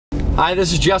Hi,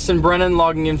 this is Justin Brennan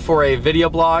logging in for a video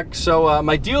blog. So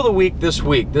my deal of the week this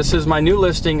week, this is my new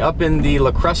listing up in the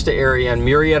Cresta area in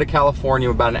Murrieta,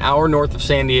 California, about an hour north of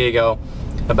San Diego,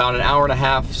 about an hour and a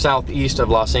half southeast of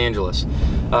Los Angeles.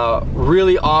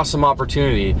 Really awesome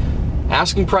opportunity.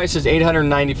 Asking price is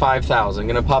 $895,000. I'm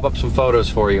gonna pop up some photos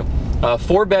for you.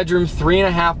 4 bedrooms,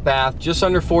 3.5 bath, just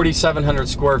under 4,700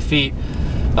 square feet.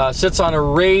 Sits on a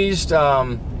raised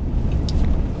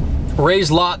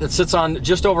lot that sits on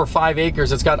just over 5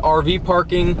 acres. It's got RV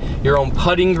parking, your own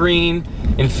putting green,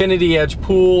 infinity edge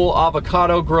pool,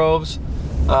 avocado groves.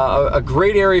 A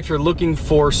great area if you're looking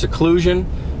for seclusion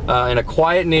in a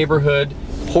quiet neighborhood.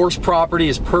 Horse property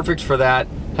is perfect for that.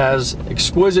 Has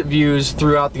exquisite views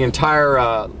throughout the entire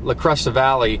La Cresta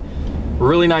Valley.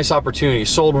 Really nice opportunity.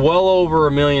 Sold well over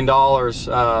 $1 million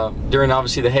during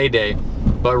obviously the heyday,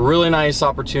 but really nice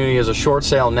opportunity as a short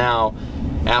sale now.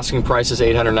 Asking price is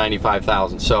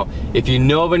 $895,000. So if you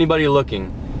know of anybody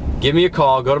looking, give me a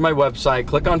call, go to my website,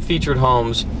 click on featured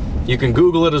homes. You can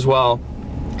Google it as well.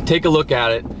 Take a look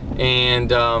at it, and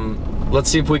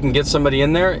let's see if we can get somebody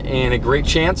in there, and a great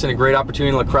chance and a great opportunity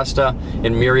in La Cresta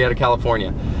in Murrieta,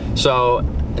 California. So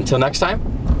until next time,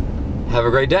 have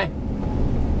a great day.